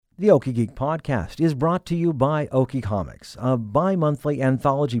The Okie Geek podcast is brought to you by Okie Comics, a bi-monthly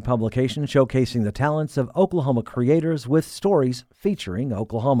anthology publication showcasing the talents of Oklahoma creators with stories featuring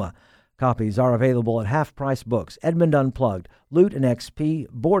Oklahoma. Copies are available at Half Price Books, Edmond Unplugged, Loot and XP,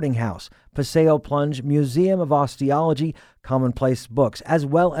 Boarding House, Paseo Plunge, Museum of Osteology, Commonplace Books, as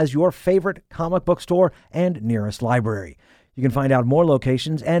well as your favorite comic book store and nearest library. You can find out more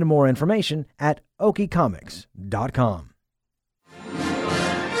locations and more information at okiecomics.com.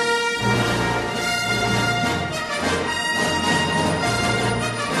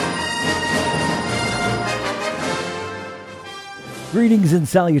 Greetings and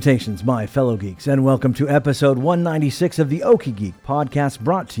salutations, my fellow geeks, and welcome to episode 196 of the Okie Geek podcast,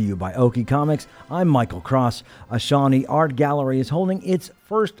 brought to you by Okie Comics. I'm Michael Cross. A Shawnee Art Gallery is holding its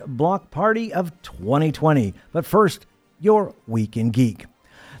first block party of 2020. But first, your Week in Geek.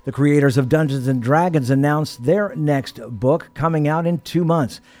 The creators of Dungeons & Dragons announced their next book coming out in 2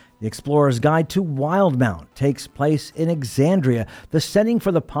 months. The Explorer's Guide to Wildemount takes place in Exandria, the setting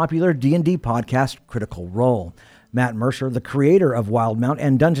for the popular D&D podcast Critical Role. Matt Mercer, the creator of Wildemount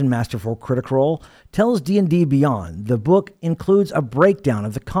and Dungeon Master for Critical Role, tells D&D Beyond the book includes a breakdown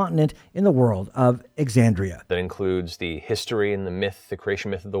of the continent in the world of Exandria. That includes the history and the myth, the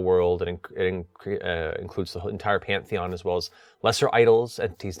creation myth of the world. It includes the entire pantheon, as well as lesser idols,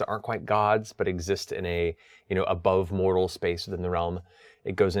 entities that aren't quite gods but exist in a above mortal space within the realm.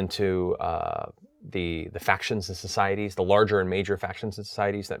 It goes into the factions and societies, the larger and major factions and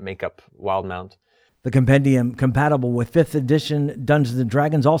societies that make up Wildemount. The compendium, compatible with 5th edition Dungeons &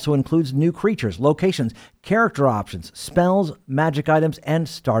 Dragons, also includes new creatures, locations, character options, spells, magic items, and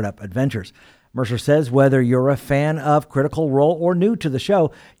startup adventures. Mercer says whether you're a fan of Critical Role or new to the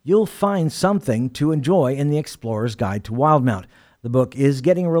show, you'll find something to enjoy in The Explorer's Guide to Wildemount. The book is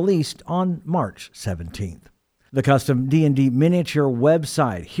getting released on March 17th. The custom D&D miniature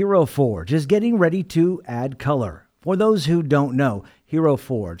website, Hero Forge, is getting ready to add color. For those who don't know, Hero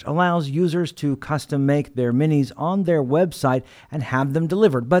Forge allows users to custom make their minis on their website and have them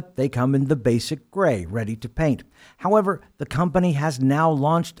delivered, but they come in the basic gray, ready to paint. However, the company has now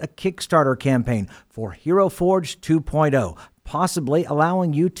launched a Kickstarter campaign for Hero Forge 2.0, possibly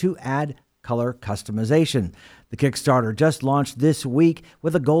allowing you to add color customization. The Kickstarter just launched this week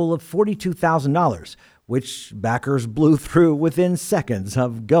with a goal of $42,000, which backers blew through within seconds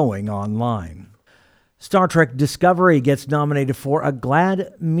of going online. Star Trek Discovery gets nominated for a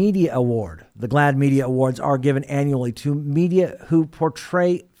GLAAD Media Award. The GLAAD Media Awards are given annually to media who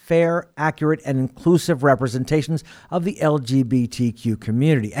portray fair, accurate, and inclusive representations of the LGBTQ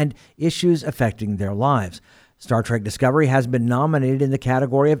community and issues affecting their lives. Star Trek Discovery has been nominated in the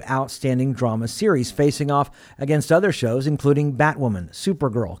category of Outstanding Drama Series, facing off against other shows including Batwoman,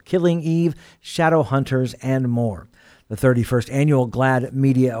 Supergirl, Killing Eve, Shadowhunters, and more. The 31st Annual GLAAD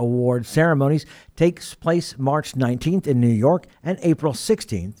Media Award ceremonies takes place March 19th in New York and April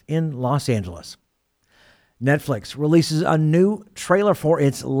 16th in Los Angeles. Netflix releases a new trailer for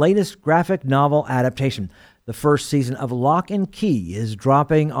its latest graphic novel adaptation. The first season of Lock and Key is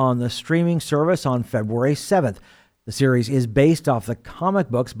dropping on the streaming service on February 7th. The series is based off the comic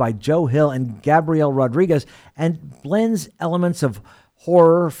books by Joe Hill and Gabriel Rodriguez and blends elements of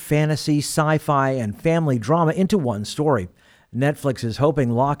horror, fantasy, sci-fi, and family drama into one story. Netflix is hoping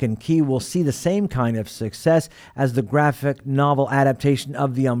Lock and Key will see the same kind of success as the graphic novel adaptation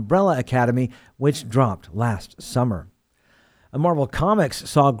of The Umbrella Academy, which dropped last summer. Marvel Comics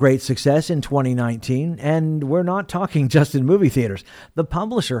saw great success in 2019, and we're not talking just in movie theaters. The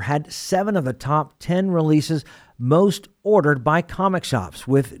publisher had 7 of the top 10 releases most ordered by comic shops,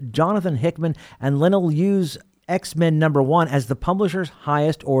 with Jonathan Hickman and Leinil Yu's X-Men #1 as the publisher's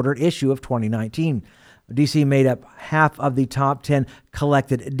highest ordered issue of 2019. DC made up half of the top 10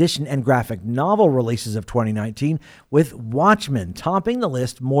 collected edition and graphic novel releases of 2019, with Watchmen topping the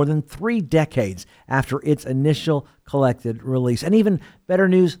list more than 3 decades after its initial collected release. And even better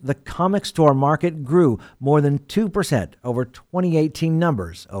news, the comic store market grew more than 2% over 2018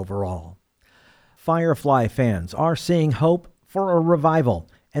 numbers overall. Firefly fans are seeing hope for a revival.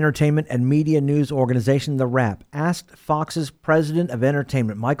 Entertainment and media news organization The Wrap asked Fox's president of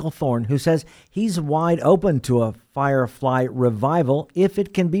entertainment, Michael Thorne, who says he's wide open to a Firefly revival if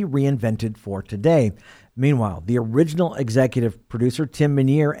it can be reinvented for today. Meanwhile, the original executive producer, Tim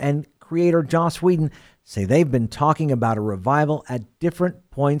Minear, and creator Joss Whedon say they've been talking about a revival at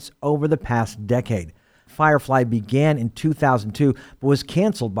different points over the past decade. Firefly began in 2002, but was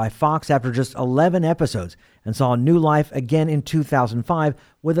canceled by Fox after just 11 episodes and saw new life again in 2005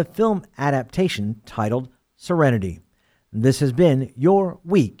 with a film adaptation titled Serenity. This has been your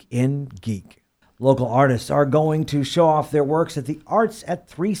Week in Geek. Local artists are going to show off their works at the Arts at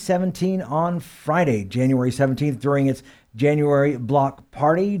 317 on Friday, January 17th, during its January block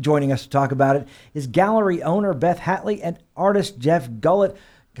party. Joining us to talk about it is gallery owner Beth Hatley and artist Jeff Gullett.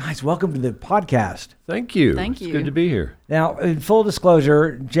 Guys, welcome to the podcast. Thank you. Thank you. It's good to be here. Now, in full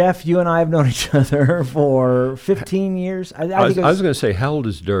disclosure, Jeff, you and I have known each other for 15 years. I was going to say, how old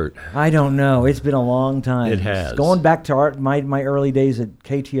is dirt? I don't know. It's been a long time. It has. It's going back to my early days at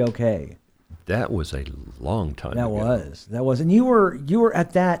KTOK. That was a long time That ago. was. And you were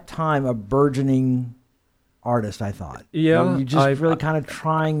at that time a burgeoning artist, I thought. Yeah, You just really kind of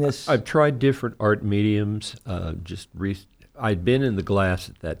trying this. I've tried different art mediums. I'd been in the glass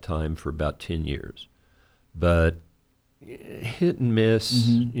at that time for about 10 years. But hit and miss,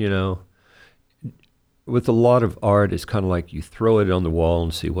 you know. With a lot of art, it's kind of like you throw it on the wall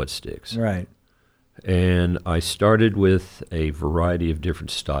and see what sticks. Right. And I started with a variety of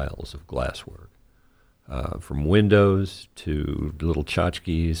different styles of glasswork, from windows to little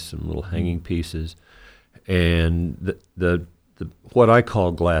tchotchkes, some little hanging pieces, and the what I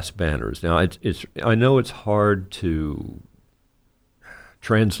call glass banners. Now, I know it's hard to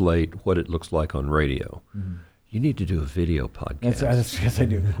translate what it looks like on radio. You need to do a video podcast. Yes, I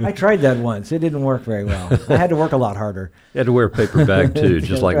do. I tried that once. It didn't work very well. I had to work a lot harder. You had to wear a paper bag too,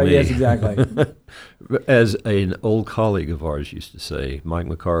 just like Right, me. Yes, exactly. As an old colleague of ours used to say, Mike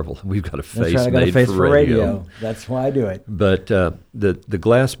McCarville, we've got a That's face right. I got a made face for radio. That's why I do it. But the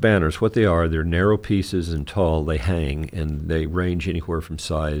glass banners, what they are, they're narrow pieces and tall. They hang, and they range anywhere from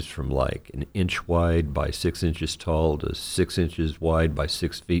size from like an inch wide by 6 inches tall to 6 inches wide by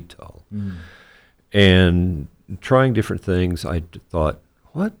 6 feet tall. And trying different things, I thought,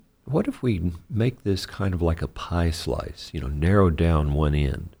 what if we make this kind of like a pie slice, narrow down one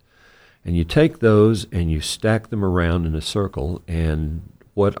end? And you take those and you stack them around in a circle, and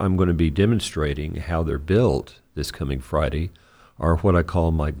what I'm going to be demonstrating how they're built this coming Friday are what I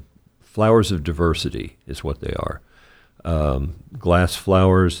call my flowers of diversity, is what they are. Glass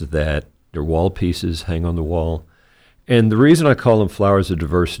flowers that they're wall pieces, hang on the wall. And the reason I call them flowers of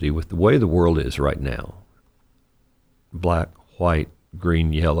diversity, with the way the world is right now, black, white,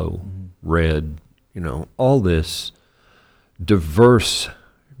 green, yellow, red, all this diverse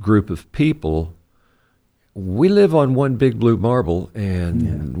group of people, we live on one big blue marble,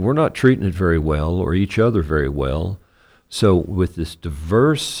 and we're not treating it very well or each other very well. So with this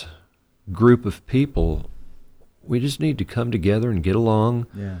diverse group of people, we just need to come together and get along.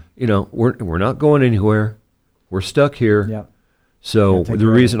 Yeah. We're not going anywhere. We're stuck here. Yep. So take the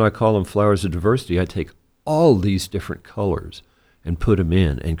care reason I call them flowers of diversity, I take all these different colors and put them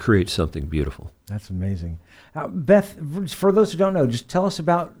in and create something beautiful. That's amazing. Beth, for those who don't know, just tell us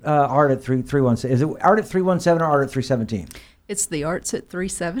about Art at 317. Is it Art at 317 or Art at 317? It's the Arts at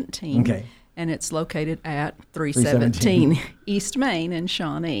 317. Okay. And it's located at 317 East Main in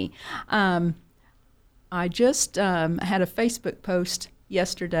Shawnee. I just had a Facebook post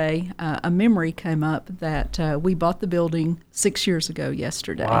yesterday. A memory came up that we bought the building 6 years ago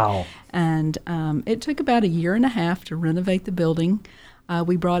yesterday. Wow. And it took about a year and a half to renovate the building.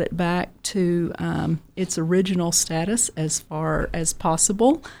 We brought it back to its original status as far as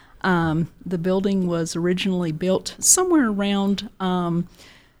possible. The building was originally built somewhere around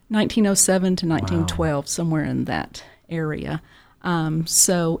 1907 to 1912, somewhere in that area.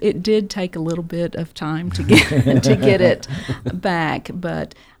 So it did take a little bit of time to get to get it back,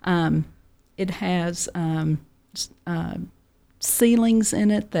 but it has ceilings in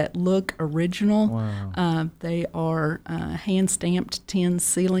it that look original. Wow. They are hand-stamped tin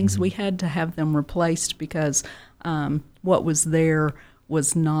ceilings. We had to have them replaced because what was there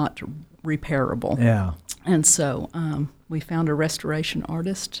was not repairable. Yeah. And so we found a restoration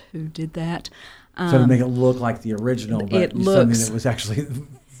artist who did that. So to make it look like the original, but it something looks- that was actually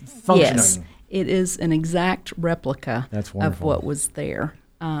functioning. Yes, it is an exact replica That's of wonderful. what was there.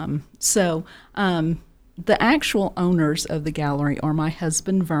 The actual owners of the gallery are my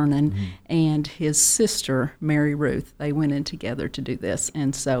husband, Vernon, and his sister, Mary Ruth. They went in together to do this.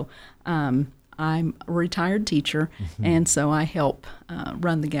 And so I'm a retired teacher, and so I help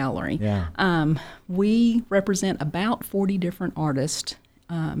run the gallery. Yeah. We represent about 40 different artists,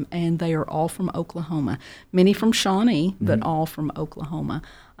 and they are all from Oklahoma. Many from Shawnee, but all from Oklahoma.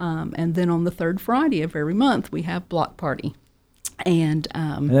 And then on the third Friday of every month, we have Block Party. And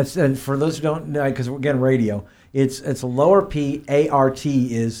And for those who don't know, because we're getting radio, it's a lower P, ART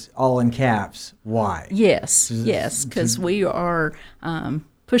is all in caps. Why? yes, because we are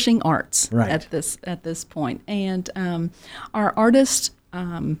pushing arts Right. at this point. And our artists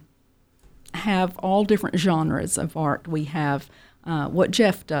have all different genres of art. We have what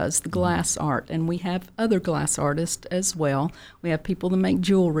Jeff does, the glass art, and we have other glass artists as well. We have people that make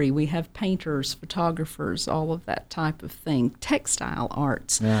jewelry. We have painters, photographers, all of that type of thing. Textile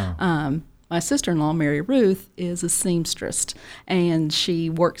arts. Yeah. My sister-in-law, Mary Ruth, is a seamstress, and she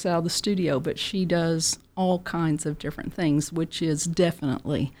works out of the studio, but she does all kinds of different things, which is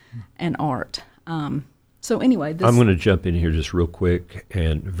definitely an art. So anyway, I'm going to jump in here just real quick.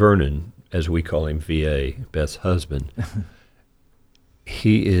 And Vernon, as we call him, VA, Beth's husband,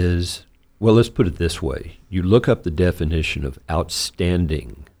 he is, well, let's put it this way. You look up the definition of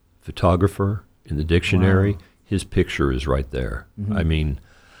outstanding photographer in the dictionary, his picture is right there. I mean,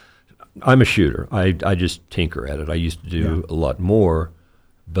 I'm a shooter. I just tinker at it. I used to do a lot more,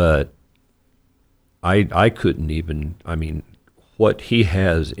 but I couldn't even, I mean, what he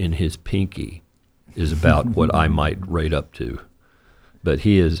has in his pinky is about what I might rate up to. But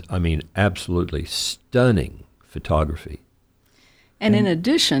he is, I mean, absolutely stunning photography. And in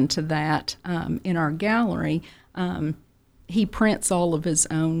addition to that, in our gallery, he prints all of his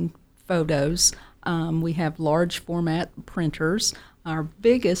own photos. We have large format printers. Our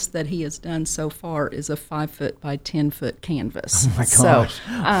biggest that he has done so far is a 5-foot by 10-foot canvas. Oh my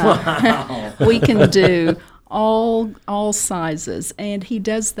gosh. So we can do all sizes, and he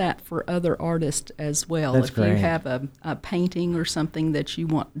does that for other artists as well. That's if great. you have a painting or something that you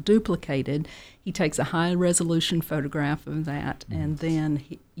want duplicated, he takes a high resolution photograph of that, and then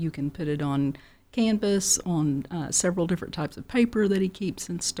you can put it on canvas, on several different types of paper that he keeps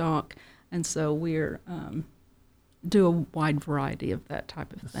in stock, and so we're do a wide variety of that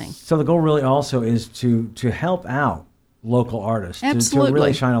type of thing. So the goal really also is to help out local artists, to Absolutely.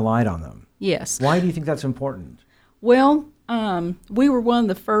 really shine a light on them. Yes. Why do you think that's important? Well, we were one of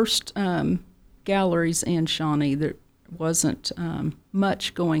the first galleries in Shawnee. There wasn't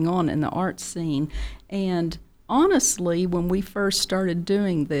much going on in the art scene. And honestly, when we first started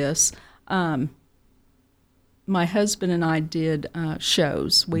doing this, my husband and I did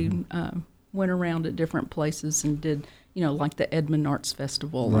shows. We went around at different places and did, like the Edmond Arts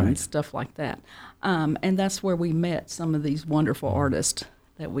Festival and stuff like that. And that's where we met some of these wonderful artists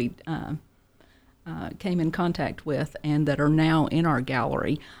that we came in contact with and that are now in our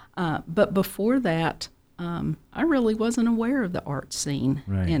gallery. But before that, I really wasn't aware of the art scene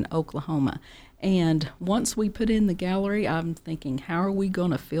in Oklahoma. And once we put in the gallery, I'm thinking, how are we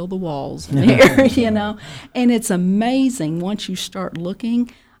going to fill the walls in here, And it's amazing once you start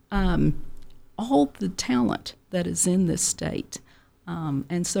looking, all the talent that is in this state.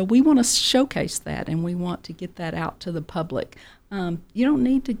 And so we want to showcase that, and we want to get that out to the public. You don't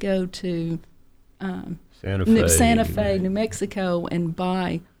need to go to Santa Fe, New Mexico, and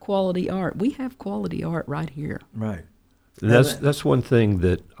buy quality art. We have quality art right here. Right. That's one thing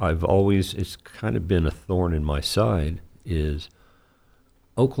that I've always, it's kind of been a thorn in my side, is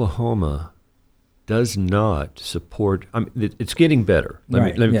Oklahoma does not support, I mean, it's getting better.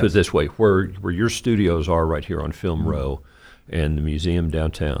 Let me put it this way, where your studios are right here on Film Row and the museum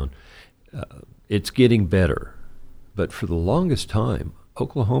downtown, it's getting better. But for the longest time,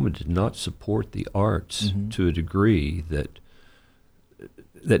 Oklahoma did not support the arts to a degree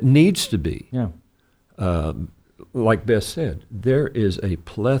that needs to be. Yeah. Like Beth said, there is a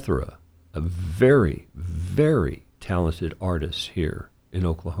plethora of very, very talented artists here in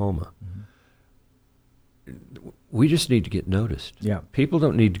Oklahoma. We just need to get noticed. Yeah. People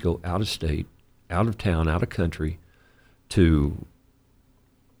don't need to go out of state, out of town, out of country to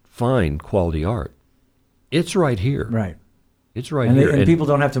find quality art. It's right here. Right. It's right And, here. and people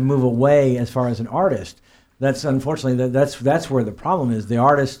don't have to move away as far as an artist. That's unfortunately that's where the problem is. The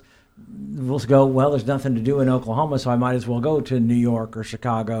artist will go, well, there's nothing to do in Oklahoma, so I might as well go to New York or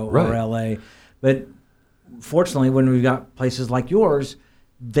Chicago or LA. But fortunately, when we've got places like yours,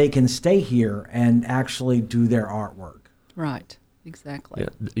 they can stay here and actually do their artwork. Right, exactly.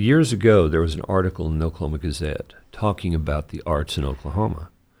 Yeah. Years ago, there was an article in the Oklahoma Gazette talking about the arts in Oklahoma.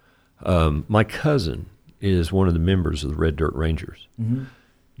 My cousin is one of the members of the Red Dirt Rangers.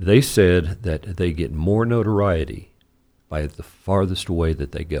 They said that they get more notoriety by the farthest away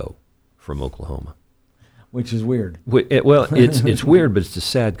that they go from Oklahoma. Which is weird. Well, it's weird, but it's a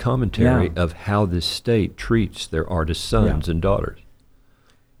sad commentary of how this state treats their artist sons and daughters.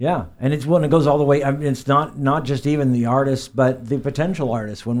 Yeah, and it's when it goes all the way. I mean, it's not just even the artists, but the potential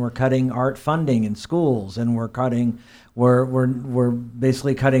artists. When we're cutting art funding in schools, and we're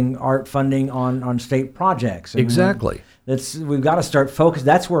basically cutting art funding on state projects. And Exactly. we've got to start focus.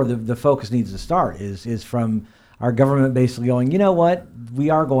 That's where the focus needs to start. Is from our government basically going, you know what, we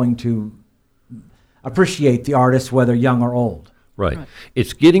are going to appreciate the artists, whether young or old. Right.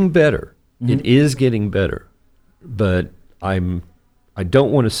 It's getting better. It is getting better, but I'm I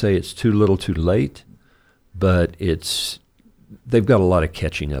don't want to say it's too little too late, but they've got a lot of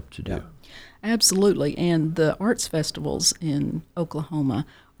catching up to do. Yeah. Absolutely. And the arts festivals in Oklahoma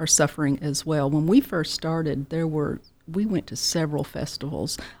are suffering as well. When we first started, we went to several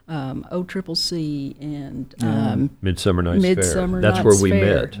festivals, OCCC and Midsummer Night's Midsummer Fair. That's Night's where we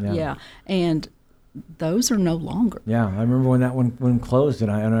Fair. met. Yeah. And those are no longer. Yeah, I remember when that one closed,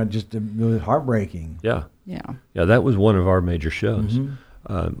 and I just, it was heartbreaking. Yeah. Yeah. Yeah, that was one of our major shows.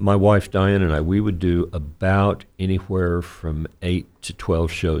 My wife Diane and I, we would do about anywhere from 8 to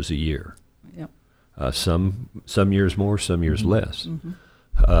 12 shows a year. Yep. Some years more, some years less.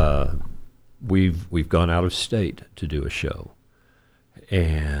 We've gone out of state to do a show,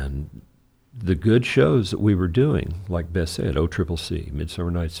 and the good shows that we were doing, like Beth said, OCCC,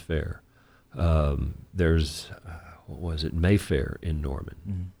 Midsummer Night's Fair. There's what was it, Mayfair in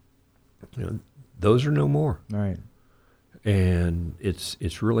Norman. You know, those are no more. Right. And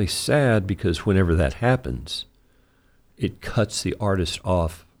it's really sad because whenever that happens, it cuts the artist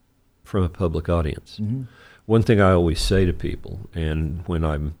off from a public audience. One thing I always say to people, and when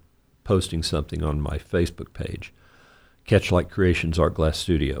I'm posting something on my Facebook page, Catchlight Creations Art Glass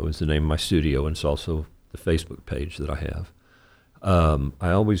Studio is the name of my studio, and it's also the Facebook page that I have. I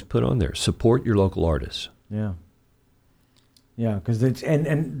always put on there, support your local artists. Yeah. Yeah, because it's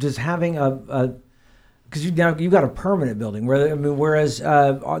and just having because you got a permanent building whereas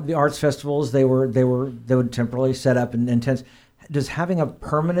the arts festivals they would temporarily set up and tents. Does having a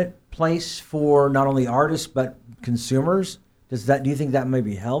permanent place for not only artists but consumers, do you think that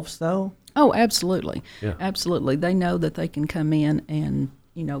maybe helps though? Oh, absolutely. Yeah. Absolutely. They know that they can come in and,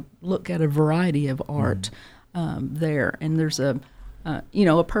 look at a variety of art there. And there's a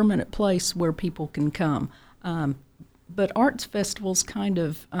permanent place where people can come. But arts festivals kind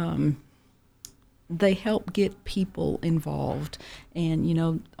of, they help get people involved.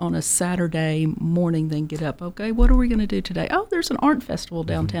 And, on a Saturday morning, they get up, okay, what are we going to do today? Oh, there's an art festival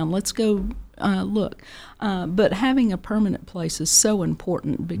downtown. Let's go look. But having a permanent place is so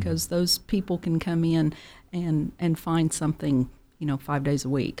important because those people can come in and find something, 5 days a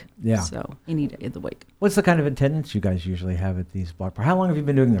week. Yeah. So any day of the week. What's the kind of attendance you guys usually have at these block parties? How long have you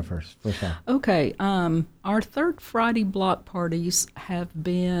been doing them first time? Okay. Our third Friday block parties have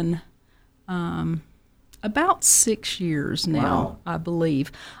been about 6 years now, Wow. I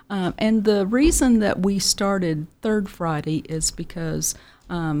believe. And the reason that we started third Friday is because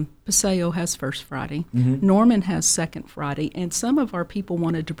Paseo has first Friday, Norman has second Friday, and some of our people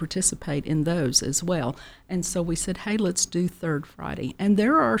wanted to participate in those as well. And so we said, hey, let's do third Friday. And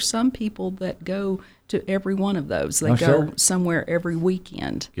there are some people that go to every one of those. They go sure. somewhere every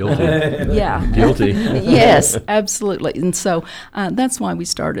weekend. Guilty. Yeah. Guilty. Yes, absolutely. And so that's why we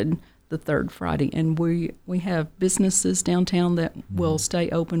started the third Friday. And we have businesses downtown that will stay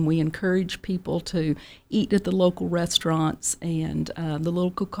open. We encourage people to eat at the local restaurants and the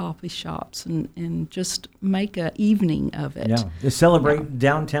local coffee shops and just make an evening of it. Yeah, to celebrate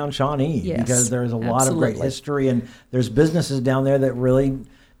downtown Shawnee Yes, because there's a lot of great absolutely. history and there's businesses down there that really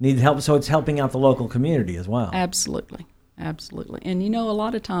need help. So it's helping out the local community as well. Absolutely. Absolutely. And a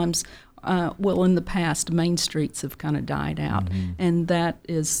lot of times, in the past, main streets have kind of died out, and that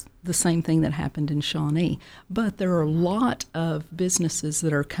is the same thing that happened in Shawnee. But there are a lot of businesses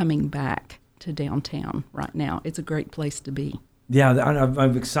that are coming back to downtown right now. It's a great place to be. Yeah,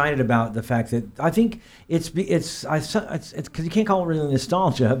 I'm excited about the fact that I think it's because you can't call it really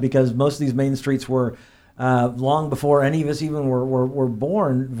nostalgia because most of these main streets were long before any of us even were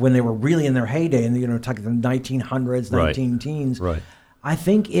born when they were really in their heyday in talking the 1900s, Right. 19-teens. Right. I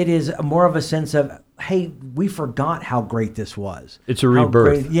think it is more of a sense of, hey, we forgot how great this was. It's a How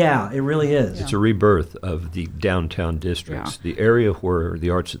rebirth. great- yeah, it really is. It's a rebirth of the downtown districts. Yeah. The area where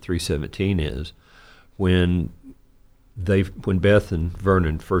the Arts at 317 is, when Beth and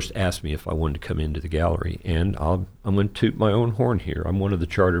Vernon first asked me if I wanted to come into the gallery, and I'm going to toot my own horn here. I'm one of the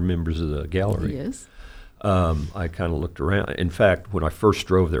charter members of the gallery. Yes. I kind of looked around. In fact, when I first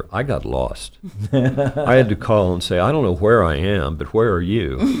drove there, I got lost. I had to call and say, I don't know where I am, but where are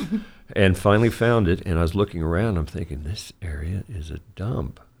you? And finally found it, and I was looking around. I'm thinking, this area is a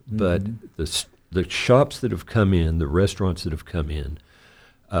dump. But the shops that have come in, the restaurants that have come in,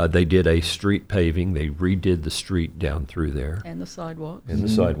 they did a street paving. They redid the street down through there And the sidewalks. and the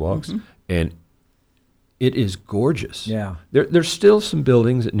sidewalks. And it is gorgeous. Yeah. There's still some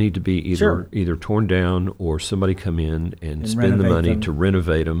buildings that need to be Sure. either torn down or somebody come in and spend the renovate money them. to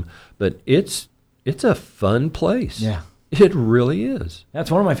renovate them. But it's a fun place. Yeah. It really is. That's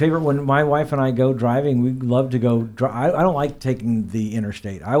one of my favorite. When my wife and I go driving, we love to go. I don't like taking the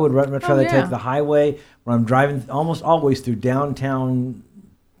interstate. I would much rather take the highway when I'm driving almost always through downtown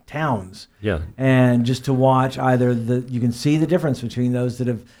towns. Yeah. And just to watch either you can see the difference between those that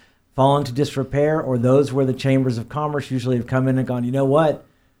have fallen to disrepair or those where the chambers of commerce usually have come in and gone, you know what?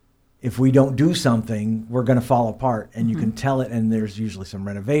 If we don't do something, we're going to fall apart, and you can tell it. And there's usually some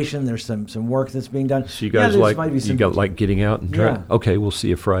renovation. There's some work that's being done. So you guys like getting out and try. Yeah. Okay, we'll see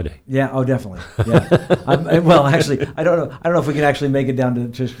you Friday. Yeah. Oh, definitely. Yeah. Well, actually, I don't know if we can actually make it down to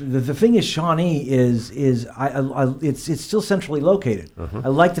just the thing is Shawnee is it's still centrally located. I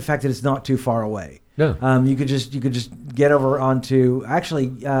like the fact that it's not too far away. No. You could just get over onto actually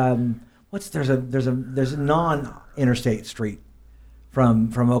there's a non-interstate street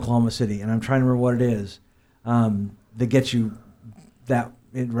from Oklahoma City, and I'm trying to remember what it is that gets you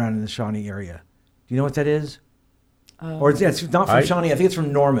around in the Shawnee area. Do you know what that is? Or it's not from Shawnee. I think it's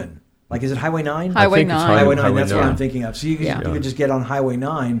from Norman. Like, is it Highway 9? Highway 9. Highway 9. That's what I'm thinking of. So you could just get on Highway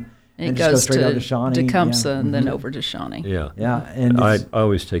 9 and just go straight out to Shawnee, Tecumseh, and then over to Shawnee. Yeah. Yeah. And I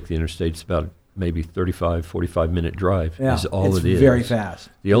always take the interstate. It's about maybe 35, 45-minute drive is all it is. It's very fast.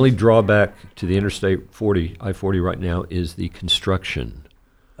 The only drawback to the Interstate 40, I-40 right now, is the construction.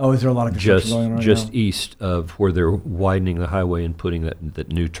 Oh, is there a lot of construction going on right just now? East of where they're widening the highway and putting that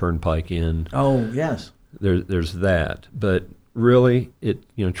new turnpike in. Oh, yes. There's that. But really,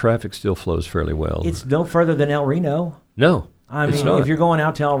 traffic still flows fairly well. It's no further than El Reno. No, I it's mean, not. if you're going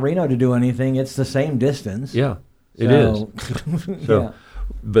out to El Reno to do anything, it's the same distance. Yeah, it is. So, yeah.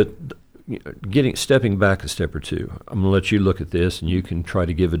 But stepping back a step or two, I'm going to let you look at this, and you can try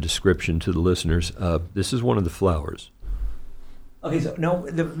to give a description to the listeners. This is one of the flowers. Okay, so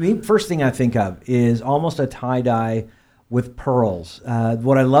the first thing I think of is almost a tie-dye with pearls.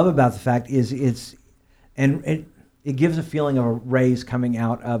 What I love about the fact is it gives a feeling of a rays coming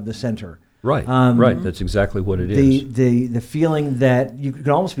out of the center. Right, right. That's exactly what it is. The feeling that you could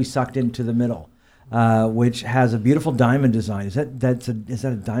almost be sucked into the middle. Which has a beautiful diamond design. Is that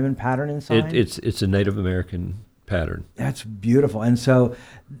a diamond pattern inside? It's a Native American pattern. That's beautiful, and so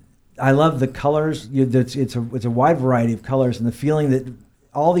I love the colors. It's a wide variety of colors, and the feeling that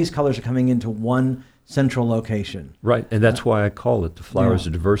all these colors are coming into one central location. Right, and that's why I call it the flowers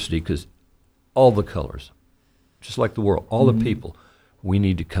of diversity, because all the colors, just like the world, all the people, we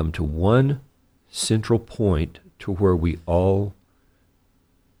need to come to one central point to where we all.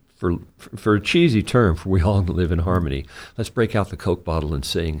 For a cheesy term, for we all live in harmony. Let's break out the Coke bottle and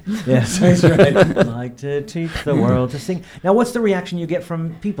sing. Yes, that's right. I like to teach the world to sing. Now, what's the reaction you get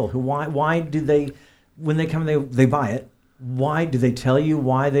from people why do they, when they come, they buy it? Why do they tell you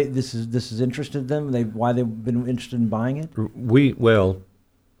why this is interested them? Why they've been interested in buying it?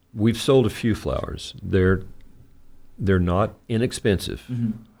 We've sold a few flowers. They're not inexpensive.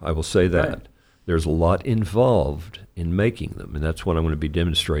 I will say that. Right. There's a lot involved in making them, and that's what I'm going to be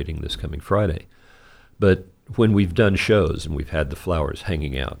demonstrating this coming Friday. But when we've done shows and we've had the flowers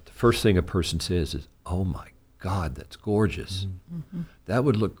hanging out, the first thing a person says is, "Oh my God, that's gorgeous. That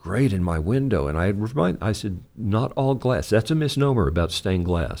would look great in my window." And I said, not all glass. That's a misnomer about stained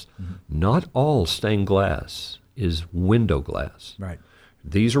glass. Not all stained glass is window glass. Right.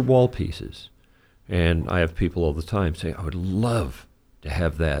 These are wall pieces. And I have people all the time saying, "I would love to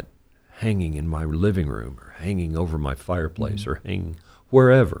have that hanging in my living room or hanging over my fireplace or hanging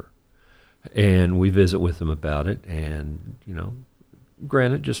wherever." And we visit with them about it. And,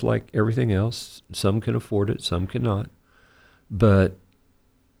 granted, just like everything else, some can afford it, some cannot. But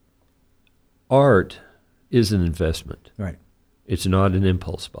art is an investment. Right. It's not an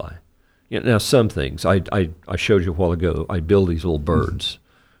impulse buy. Now, some things, I showed you a while ago, I build these little birds.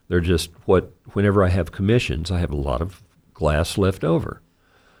 They're just whenever I have commissions, I have a lot of glass left over.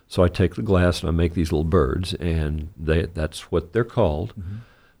 So I take the glass and I make these little birds, and that's what they're called,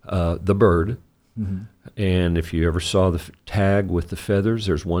 the bird. And if you ever saw the tag with the feathers,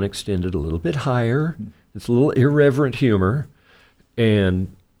 there's one extended a little bit higher. It's a little irreverent humor.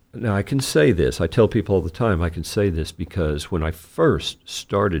 And now I can say this. I tell people all the time I can say this because when I first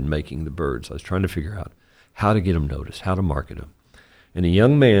started making the birds, I was trying to figure out how to get them noticed, how to market them. And a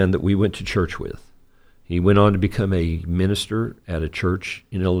young man that we went to church with, he went on to become a minister at a church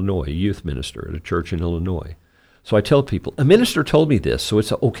in Illinois, a youth minister at a church in Illinois. So I tell people, a minister told me this, so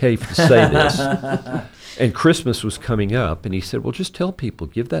it's okay to say this. And Christmas was coming up, and he said, well, just tell people,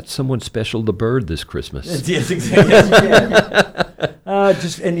 give that someone special the bird this Christmas. Yes, exactly.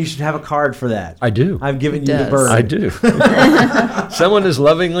 And you should have a card for that. I do. I've given It you the does. bird. I do. Someone has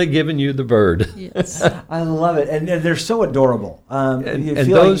lovingly given you the bird. Yes. I love it, and they're so adorable. You and feel like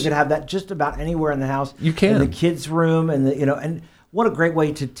those- you could have that just about anywhere in the house. You can. in the kids' room, and and what a great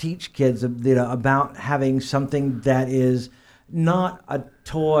way to teach kids, about having something that is not a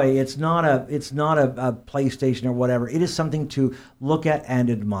toy. It's not a PlayStation or whatever. It is something to look at and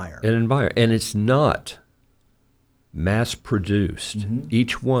admire. And it's not mass produced. Mm-hmm.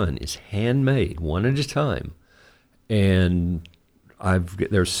 Each one is handmade, one at a time. And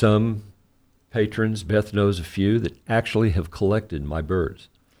there's some patrons, Beth knows a few, that actually have collected my birds.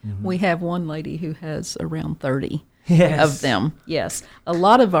 We have one lady who has around 30 Yes. of them. Yes. A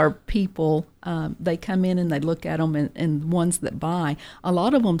lot of our people, they come in and they look at them, and ones that buy, a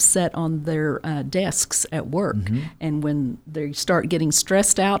lot of them sit on their desks at work. And when they start getting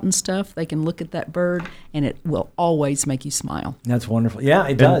stressed out and stuff, they can look at that bird, and it will always make you smile. That's wonderful. Yeah,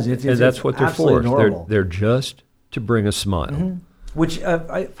 it does. And It's that's what they're absolutely for. adorable. They're just to bring a smile. Which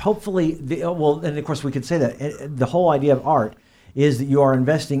hopefully, and of course we could say that the whole idea of art is that you are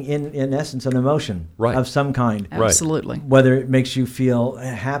investing in essence an emotion Right. of some kind. Absolutely. Whether it makes you feel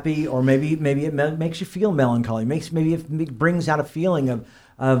happy or maybe it makes you feel melancholy, maybe it brings out a feeling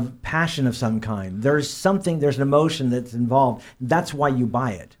of passion of some kind. There's an emotion that's involved. That's why you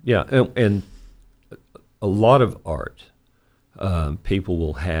buy it. Yeah, and a lot of art people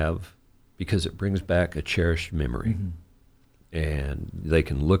will have because it brings back a cherished memory. And they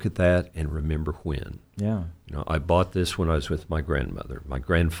can look at that and remember when. Yeah. I bought this when I was with my grandmother. My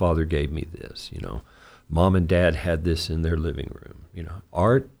grandfather gave me this. Mom and Dad had this in their living room.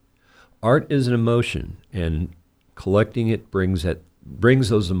 Art is an emotion, and collecting it brings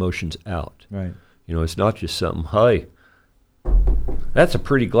those emotions out. Right. It's not just something. Hey, that's a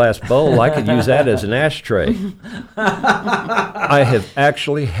pretty glass bowl. I could use that as an ashtray. I have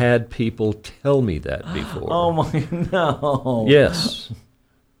actually had people tell me that before. Oh my no. Yes.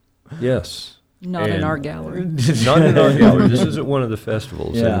 Yes. Not in And- our gallery. Not in our gallery. This is at one of the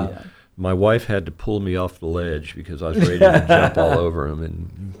festivals. Yeah. And my wife had to pull me off the ledge because I was ready to jump all over him.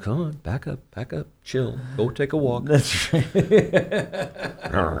 And come on, back up, chill, go take a walk. That's right.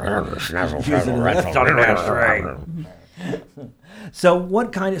 So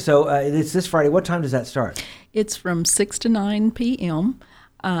what kind of it's this Friday. What time does that start? It's from 6 to 9 p.m.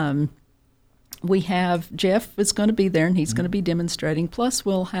 We have Jeff is going to be there, and he's going to be demonstrating. Plus,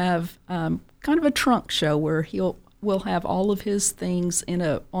 we'll have kind of a trunk show where we'll have all of his things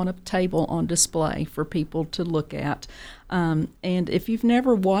on a table on display for people to look at. And if you've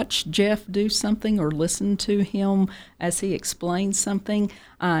never watched Jeff do something or listened to him as he explains something,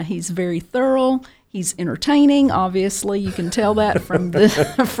 he's very thorough. He's entertaining. Obviously, you can tell that from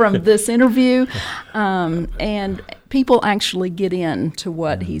this interview, and people actually get into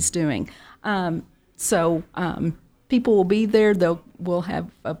what he's doing. So people will be there. We'll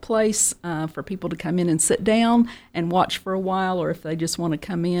have a place for people to come in and sit down and watch for a while, or if they just want to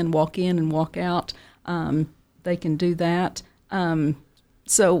come in, walk and walk out, they can do that.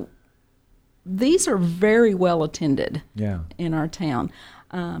 So these are very well attended in our town.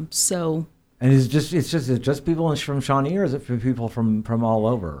 And it's just people from Shawnee, or is it for people from all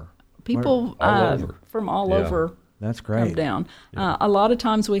over? People All over. from all Yeah. over That's come great. down. A lot of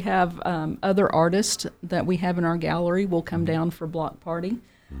times we have other artists that we have in our gallery will come down for block party.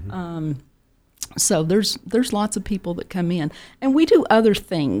 So there's lots of people that come in, and we do other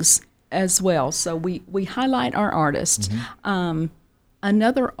things as well. So we highlight our artists.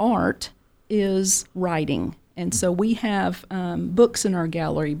 Another art is writing. And so we have books in our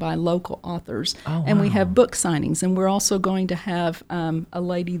gallery by local authors, and we have book signings. And we're also going to have a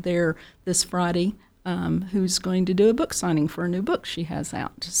lady there this Friday who's going to do a book signing for a new book she has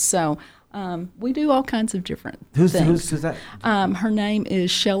out. So we do all kinds of different things. Who's that? Her name is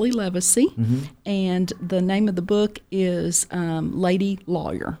Shelley Levacy, and the name of the book is Lady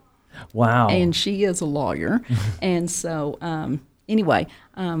Lawyer. Wow. And she is a lawyer. And so anyway,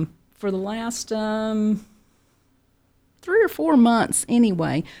 for the last 3 or 4 months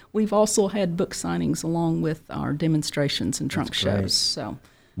anyway, we've also had book signings along with our demonstrations and trunk That's great. shows. So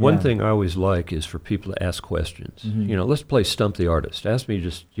One thing I always like is for people to ask questions. Let's play Stump the Artist. Ask me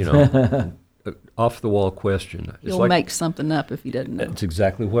just, off the wall question. It's you'll like, make something up if you didn't know. That's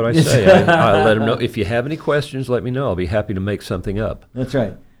exactly what I say. I let them know. If you have any questions, let me know. I'll be happy to make something up. That's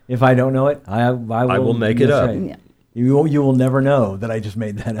right. If I don't know it, I will make it that's up. right. Yeah. You will never know that I just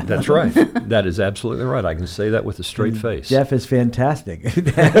made that up. That's right. That is absolutely right. I can say that with a straight face. Jeff is fantastic.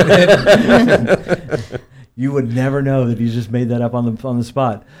 You would never know that you just made that up on the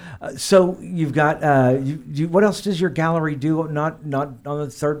spot. So you've got what else does your gallery do? Not on the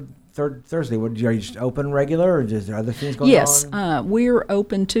third Thursday. Are you just open regular, or is there other things going on? Yes, we're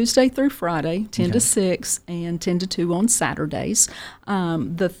open Tuesday through Friday, 10 to 6, and 10 to 2 on Saturdays.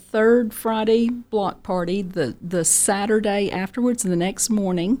 The third Friday block party, the Saturday afterwards, the next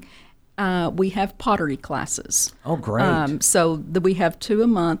morning, we have pottery classes. Oh, great. We have 2 a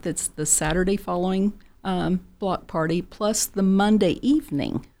month. It's the Saturday following block party plus the Monday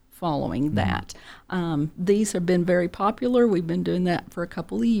evening following that. These have been very popular. We've been doing that for a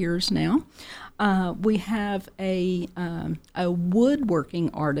couple of years now. We have a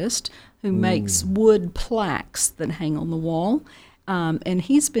woodworking artist who makes wood plaques that hang on the wall. And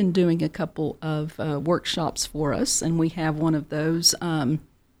he's been doing a couple of workshops for us, and we have one of those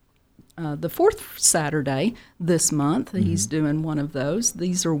the fourth Saturday this month. He's doing one of those.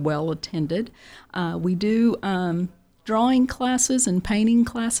 These are well attended. We do drawing classes and painting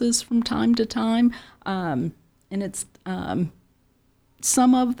classes from time to time, and it's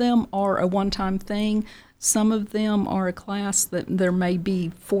some of them are a one-time thing. Some of them are a class that there may be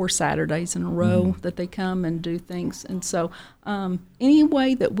 4 Saturdays in a row that they come and do things. And so any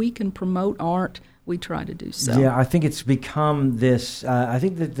way that we can promote art, we try to do so. Yeah, I think it's become this, I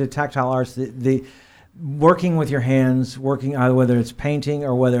think that the tactile arts, the working with your hands, working whether it's painting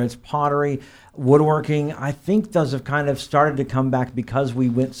or whether it's pottery, woodworking, I think those have kind of started to come back because we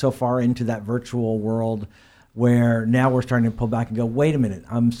went so far into that virtual world where now we're starting to pull back and go, wait a minute,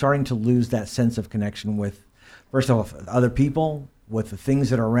 I'm starting to lose that sense of connection with, first of all, other people, with the things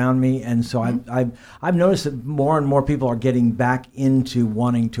that are around me. And so I've noticed that more and more people are getting back into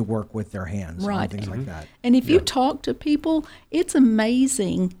wanting to work with their hands Right. and things like that. And if you talk to people, it's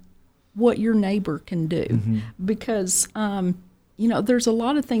amazing what your neighbor can do because, there's a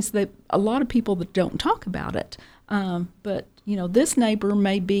lot of things that a lot of people that don't talk about it. But, this neighbor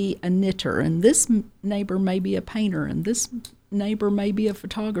may be a knitter, and this neighbor may be a painter, and this neighbor may be a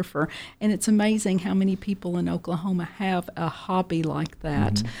photographer. And it's amazing how many people in Oklahoma have a hobby like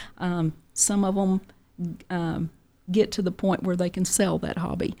that. Some of them get to the point where they can sell that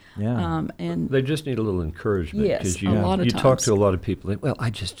hobby. Yeah. And They just need a little encouragement. Yes, 'cause a lot of you talk times. to a lot of people, well, I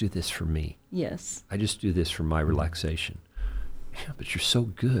just do this for me. yes. I just do this for my relaxation. Yeah, but you're so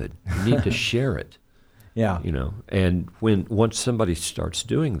good. You need to share it. Yeah. And once somebody starts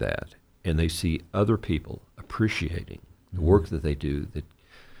doing that and they see other people appreciating the work that they do, that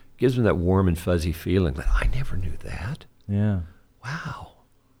gives them that warm and fuzzy feeling that I never knew that. Yeah. Wow.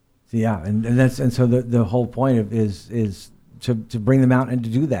 Yeah, and so the whole point is to bring them out and to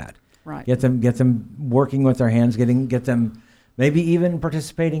do that. Right. Get them working with their hands, get them maybe even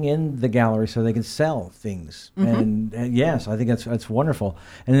participating in the gallery so they can sell things. And yes, I think that's wonderful.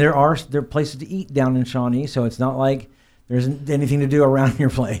 And there are places to eat down in Shawnee, so it's not like there isn't anything to do around your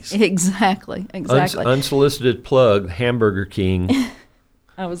place. Exactly. Unsolicited plug, Hamburger King,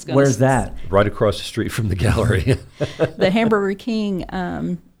 I was going Where's that? right across the street from the gallery. The Hamburger King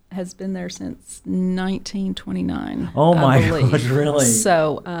has been there since 1929. Oh my I believe. gosh, really?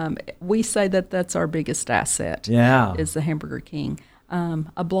 So we say that that's our biggest asset. Yeah. Is the Hamburger King.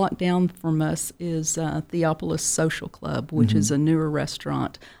 A block down from us is Theopolis Social Club, which is a newer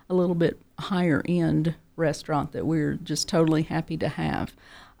restaurant, a little bit higher end restaurant that we're just totally happy to have.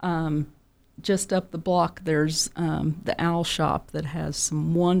 Just up the block, there's the Owl Shop that has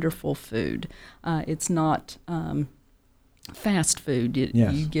some wonderful food. It's not fast food.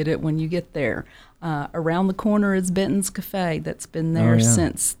 Yes. You get it when you get there. Around the corner is Benton's Cafe that's been there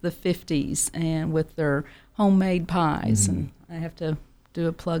since the 50s and with their homemade pies. And I have to do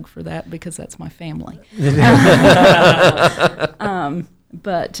a plug for that because that's my family.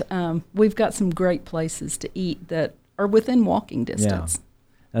 But we've got some great places to eat that are within walking distance. Yeah.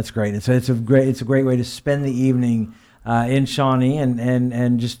 That's great. It's a great way to spend the evening in Shawnee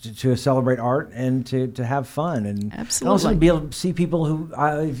and just to celebrate art and to have fun and Absolutely. also to be able to see people who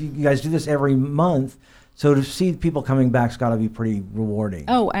if you guys do this every month, so to see people coming back's got to be pretty rewarding.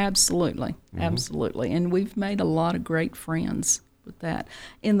 Oh, absolutely, absolutely, and we've made a lot of great friends with that.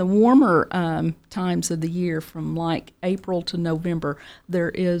 In the warmer times of the year, from like April to November, there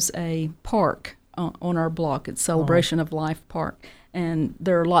is a park on our block. It's Celebration of Life Park. And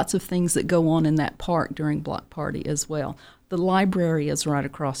there are lots of things that go on in that park during block party as well. The library is right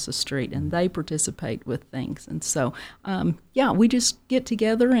across the street, and they participate with things. And so, we just get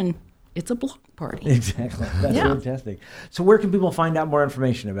together, and it's a block party. Exactly. That's fantastic. So where can people find out more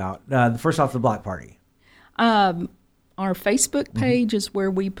information about, first off, the block party? Our Facebook page is where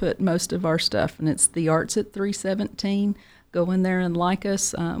we put most of our stuff, and it's The Arts at 317. Go in there and like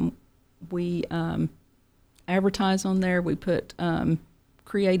us. We advertise on there. We put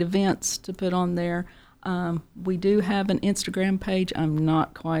create events to put on there. We do have an Instagram page. I'm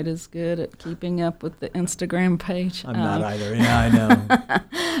not quite as good at keeping up with the Instagram page. I'm not either. Yeah, I know.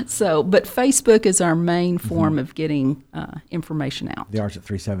 But Facebook is our main form of getting information out. The Arts at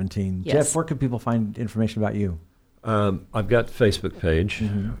 317. Yes. Jeff, where can people find information about you? I've got a Facebook page,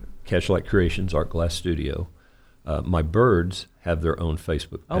 Catchlight Creations, Art Glass Studio. My birds have their own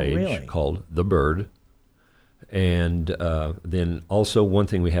Facebook page really? called The Bird. And then also one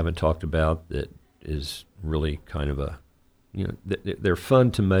thing we haven't talked about that is really kind of they're fun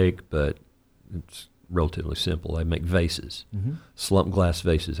to make, but it's relatively simple. I make vases, slump glass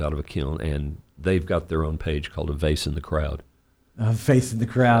vases out of a kiln, and they've got their own page called A Vase in the Crowd. A face in the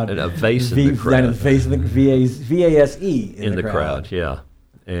crowd. And a vase in the crowd. A face in the VASE in the crowd. Yeah.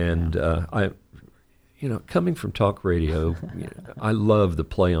 And coming from talk radio, I love the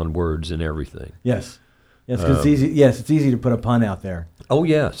play on words and everything. Yes. Yes, because it's easy. Yes, it's easy to put a pun out there. Oh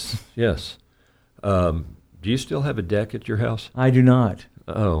yes, yes. Do you still have a deck at your house? I do not.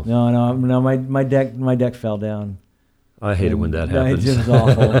 Oh no. My deck fell down. I hate it when that happens. It's just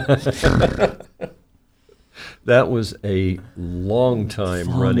awful. That was a long time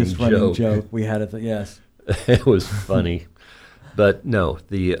running joke. We had it. Yes. It was funny. But no,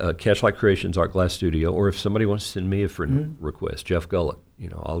 the Catchlight Creations Art Glass Studio, or if somebody wants to send me a friend request, Jeff Gullett,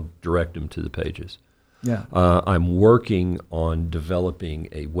 I'll direct them to the pages. Yeah. I'm working on developing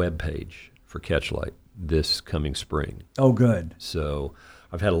a web page for Catchlight this coming spring. Oh, good. So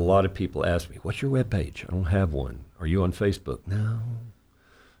I've had a lot of people ask me, what's your web page? I don't have one. Are you on Facebook? No.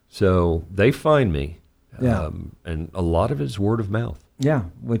 So they find me. Yeah. And a lot of it is word of mouth. Yeah,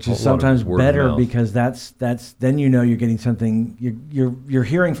 which is sometimes better because that's then you're getting something you're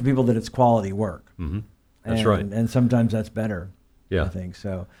hearing from people that it's quality work. Mm-hmm. That's right. And sometimes that's better. Yeah. I think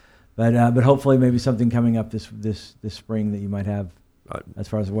so. But hopefully maybe something coming up this spring that you might have as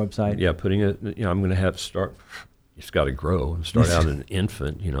far as the website. Yeah, putting it. I'm going to have to start. It's got to grow and start out an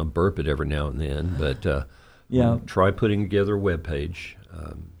infant. Burp it every now and then. But try putting together a web page.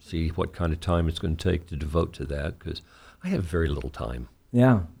 See what kind of time it's going to take to devote to that because I have very little time.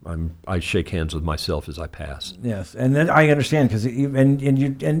 Yeah, I shake hands with myself as I pass. Yes, and then I understand because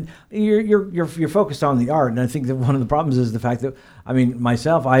you're focused on the art, and I think that one of the problems is the fact that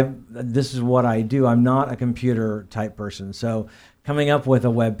myself, this is what I do. I'm not a computer type person, so coming up with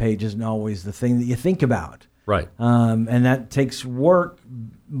a web page isn't always the thing that you think about. Right. And that takes work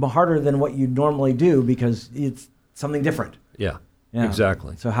harder than what you normally do because it's something different. Yeah. Yeah,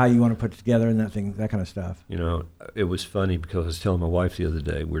 exactly. So how you want to put it together and that kind of stuff. It was funny because I was telling my wife the other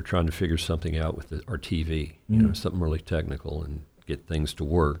day, we were trying to figure something out with our TV, something really technical and get things to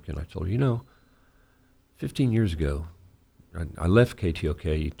work. And I told her, 15 years ago, I left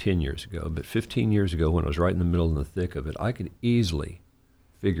KTOK 10 years ago, but 15 years ago when I was right in the middle and the thick of it, I could easily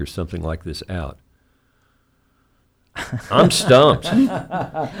figure something like this out. I'm stumped.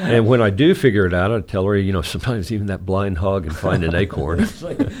 And when I do figure it out, I tell her, sometimes even that blind hog can find an acorn.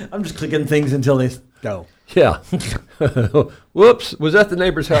 I'm just clicking things until they go. Yeah. Whoops. Was that the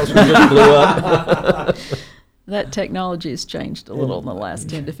neighbor's house we just blew up? That technology has changed a little in the last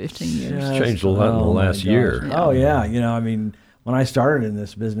 10 to 15 years. It's changed a lot in the last year. Yeah. Oh, yeah. When I started in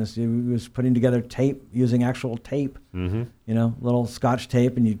this business, it was putting together tape using actual tape. Mm-hmm. Little Scotch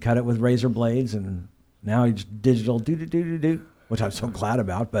tape, and you'd cut it with razor blades, and now it's digital, which I'm so glad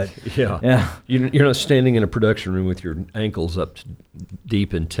about. But yeah, you're not standing in a production room with your ankles up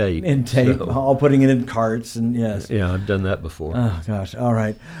deep in tape. All putting it in carts, and yes. Yeah, I've done that before. Oh gosh, all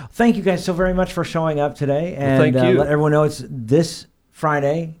right. Thank you guys so very much for showing up today, and thank you. Let everyone know it's this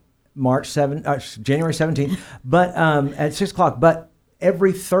Friday, January 17th, but at 6:00. But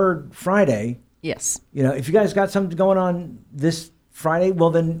every third Friday. Yes. If you guys got something going on this Friday, well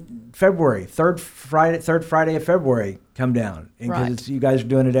then February, third Friday of February, come down because you guys are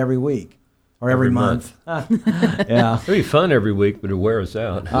doing it every week or every month. Yeah, it'll be fun every week, but it wears us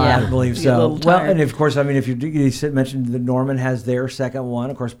out. I believe so. Well, and of course, if you mentioned that Norman has their second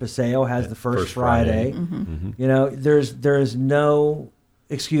one. Of course, Paseo has the first Friday. Mm-hmm. There's no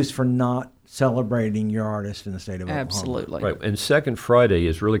excuse for not celebrating your artist in the state of Oklahoma. Absolutely. Right, and second Friday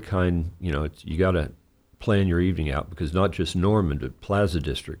is really you got to plan your evening out because not just Norman, but Plaza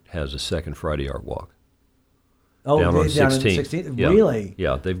District has a second Friday art walk. Oh, down on 16th? Yeah. Really?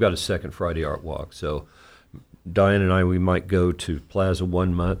 Yeah, they've got a second Friday art walk. So Diane and I, we might go to Plaza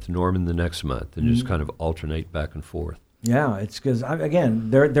one month, Norman the next month, and just kind of alternate back and forth. Yeah, it's because, again,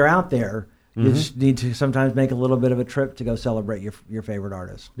 they're out there. You just need to sometimes make a little bit of a trip to go celebrate your favorite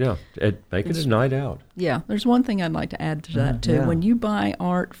artist. Yeah, make it a night out. Yeah, there's one thing I'd like to add to that, too. Yeah. When you buy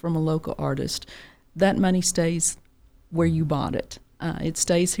art from a local artist, that money stays where you bought it. It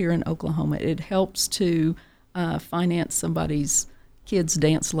stays here in Oklahoma. It helps to finance somebody's kids'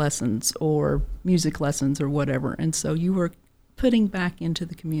 dance lessons or music lessons or whatever. And so you are putting back into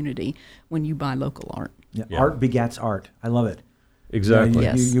the community when you buy local art. Yeah. Art begets art. I love it. Exactly.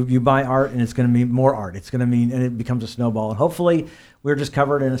 You buy art, and it's going to mean more art. It's going to mean, and it becomes a snowball. And hopefully, we're just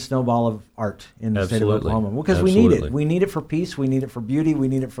covered in a snowball of art in the state of Oklahoma, because we need it. We need it for peace. We need it for beauty. We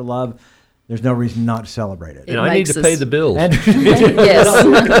need it for love. There's no reason not to celebrate it. And I need to pay the bills. Yes.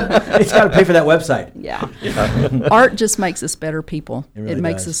 It's got to pay for that website. Yeah. Art just makes us better people. It really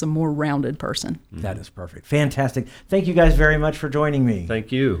makes does. us a more rounded person. That is perfect. Fantastic. Thank you guys very much for joining me.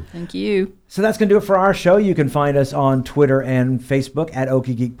 Thank you. Thank you. So that's going to do it for our show. You can find us on Twitter and Facebook at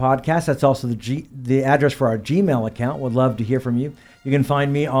Okie Geek Podcast. That's also the address for our Gmail account. Would love to hear from you. You can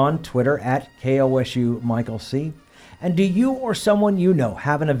find me on Twitter at KOSU Michael C. And do you or someone you know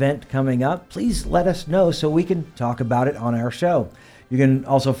have an event coming up? Please let us know so we can talk about it on our show. You can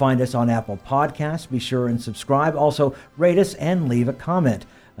also find us on Apple Podcasts. Be sure and subscribe. Also, rate us and leave a comment.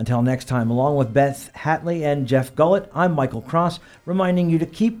 Until next time, along with Beth Hatley and Jeff Gullett, I'm Michael Cross, reminding you to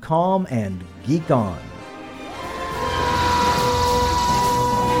keep calm and geek on.